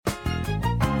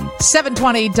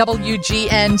720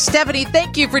 WGN. Stephanie,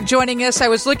 thank you for joining us. I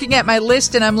was looking at my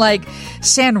list and I'm like,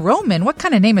 San Roman? What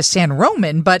kind of name is San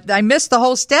Roman? But I missed the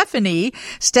whole Stephanie.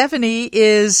 Stephanie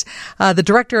is the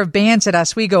director of bands at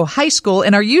Oswego High School.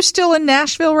 And are you still in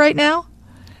Nashville right now?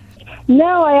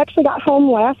 No, I actually got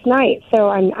home last night, so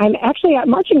I'm actually at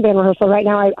marching band rehearsal right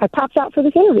now. I popped out for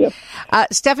this interview.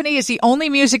 Stephanie is the only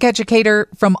music educator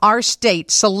from our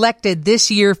state selected this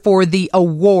year for the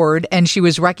award, and she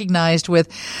was recognized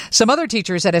with some other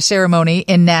teachers at a ceremony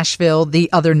in Nashville the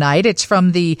other night. It's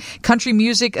from the Country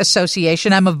Music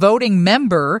Association. I'm a voting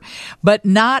member, but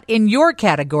not in your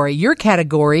category. Your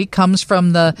category comes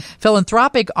from the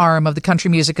philanthropic arm of the Country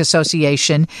Music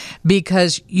Association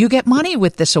because you get money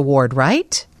with this award,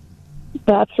 right?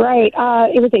 That's right.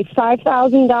 It was a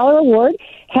 $5,000 award.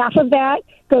 Half of that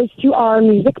goes to our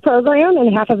music program,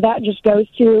 and half of that just goes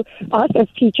to us as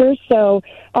teachers. So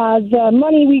the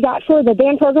money we got for the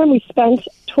band program, we spent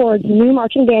towards new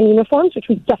marching band uniforms, which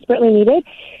we desperately needed,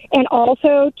 and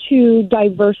also to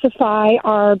diversify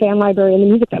our band library and the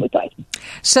music that we play.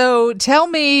 So tell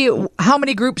me how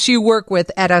many groups you work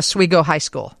with at Oswego High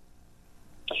School.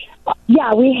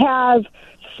 Yeah, we have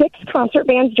 6 concert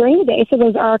bands during the day, so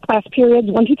those are class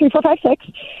periods 1, 2, 3, 4, 5, 6.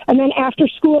 And then after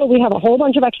school, we have a whole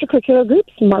bunch of extracurricular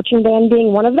groups, marching band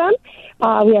being one of them.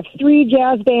 We have 3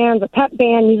 jazz bands, a pep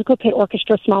band, musical pit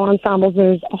orchestra, small ensembles.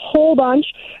 There's a whole bunch.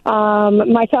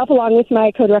 Myself, along with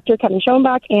my co-director, Kevin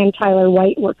Schoenbach, and Tyler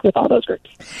White, worked with all those groups.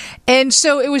 And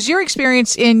so it was your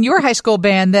experience in your high school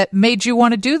band that made you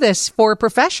want to do this for a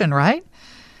profession, right?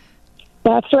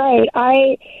 That's right.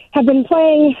 I have been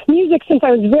playing music since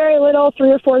I was very little, 3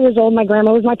 or 4 years old. My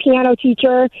grandma was my piano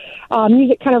teacher.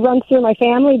 Music kind of runs through my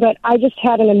family, but I just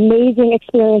had an amazing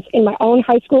experience in my own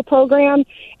high school program,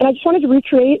 and I just wanted to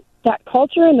recreate that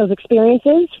culture and those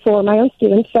experiences for my own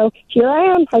students. So here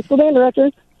I am, high school band director.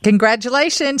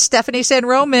 Congratulations, Stephanie San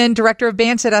Roman, Director of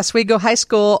Bands at Oswego High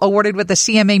School, awarded with the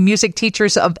CMA Music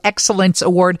Teachers of Excellence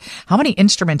Award. How many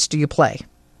instruments do you play?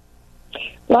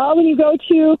 Well, when you go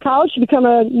to college to become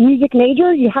a music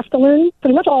major, you have to learn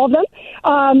pretty much all of them.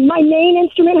 My main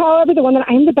instrument, however, the one that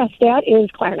I am the best at, is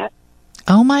clarinet.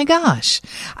 Oh, my gosh.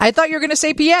 I thought you were going to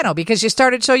say piano because you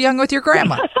started so young with your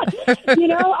grandma. You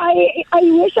know, I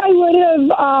wish I would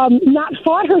have not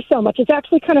fought her so much. It's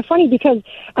actually kind of funny because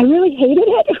I really hated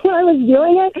it when I was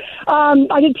doing it.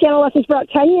 I did piano lessons for about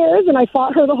 10 years, and I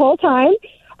fought her the whole time.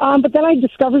 But then I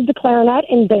discovered the clarinet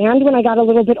in band when I got a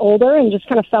little bit older and just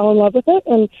kind of fell in love with it.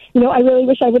 And, you know, I really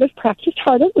wish I would have practiced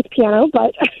harder with piano,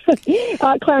 but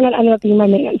clarinet ended up being my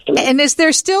main instrument. And is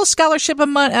there still scholarship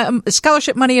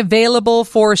money available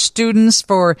for students,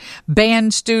 for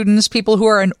band students, people who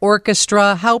are in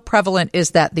orchestra? How prevalent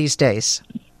is that these days?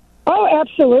 Oh,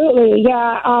 absolutely.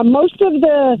 Yeah. Most of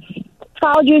the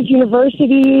colleges,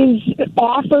 universities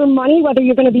offer money, whether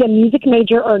you're going to be a music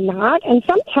major or not. And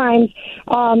sometimes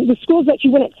the schools that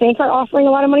you wouldn't think are offering a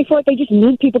lot of money for it, they just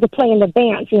need people to play in the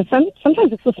bands. You know,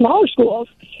 sometimes it's the smaller schools.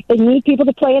 They need people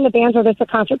to play in the bands, whether it's a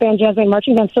concert band, jazz band,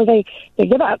 marching band. So they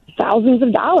give out thousands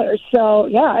of dollars. So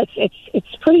yeah,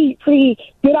 it's pretty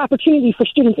good opportunity for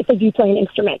students if they do play an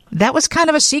instrument. That was kind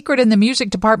of a secret in the music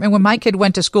department when my kid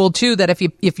went to school too. That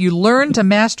if you learn to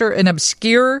master an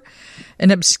obscure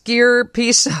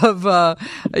piece of,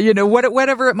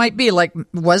 whatever it might be, like,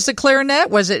 was the clarinet?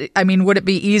 Would it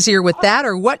be easier with that?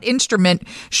 Or what instrument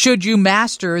should you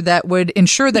master that would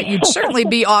ensure that you'd certainly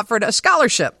be offered a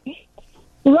scholarship?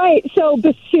 Right. So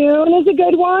bassoon is a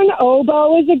good one.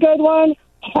 Oboe is a good one.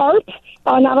 Harp.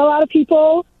 Not a lot of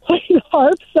people play the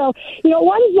harp. So,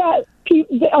 ones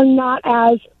that are not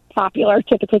as popular,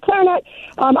 typically clarinet.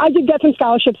 I did get some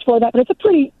scholarships for that, but it's a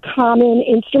pretty common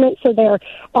instrument, so there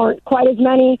aren't quite as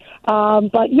many.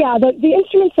 But yeah, the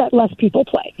instruments that less people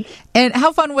play. And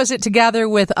how fun was it to gather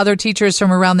with other teachers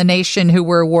from around the nation who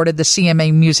were awarded the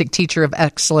CMA Music Teacher of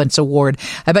Excellence Award?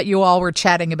 I bet you all were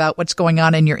chatting about what's going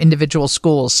on in your individual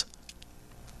schools.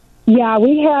 Yeah,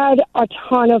 we had a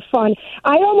ton of fun.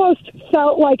 I almost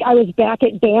felt like I was back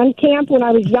at band camp when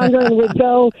I was younger and would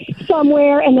go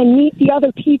somewhere and then meet the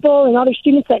other people and other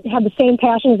students that had the same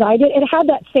passion as I did. It had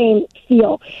that same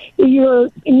feel. You're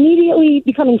immediately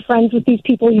becoming friends with these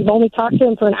people. You've only talked to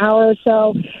them for an hour or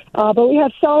so. But we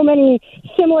have so many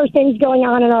similar things going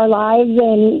on in our lives,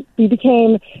 and we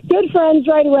became good friends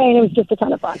right away, and it was just a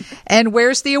ton of fun. And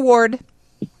where's the award?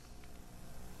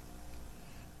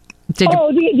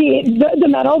 The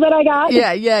medal that I got?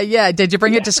 Yeah. Did you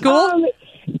bring it to school?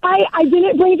 I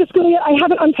didn't bring it to school yet. I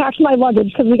haven't unpacked my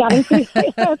luggage because we got into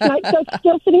it last night, so it's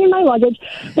still sitting in my luggage,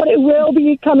 but it will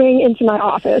be coming into my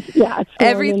office. Yeah, it's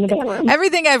still in the van room.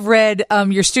 Everything I've read,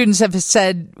 your students have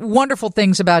said wonderful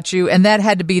things about you, and that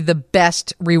had to be the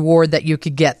best reward that you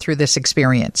could get through this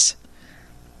experience.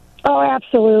 Oh,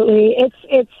 absolutely.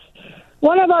 It's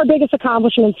one of our biggest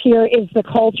accomplishments here is the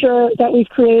culture that we've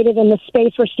created in the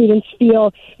space where students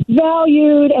feel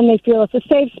valued and they feel it's a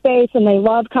safe space and they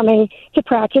love coming to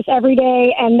practice every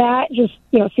day. And that just,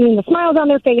 seeing the smiles on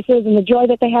their faces and the joy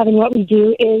that they have in what we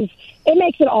do it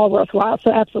makes it all worthwhile.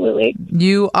 So absolutely.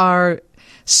 You are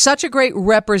such a great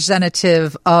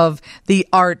representative of the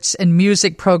arts and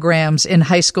music programs in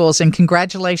high schools. And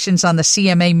congratulations on the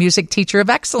CMA Music Teacher of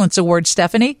Excellence Award,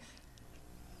 Stephanie.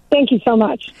 Thank you so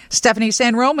much. Stephanie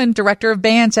San Roman, Director of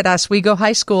Bands at Oswego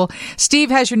High School. Steve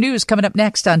has your news coming up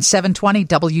next on 720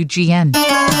 WGN.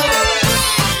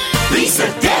 Lisa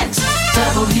Dent,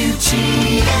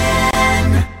 WGN.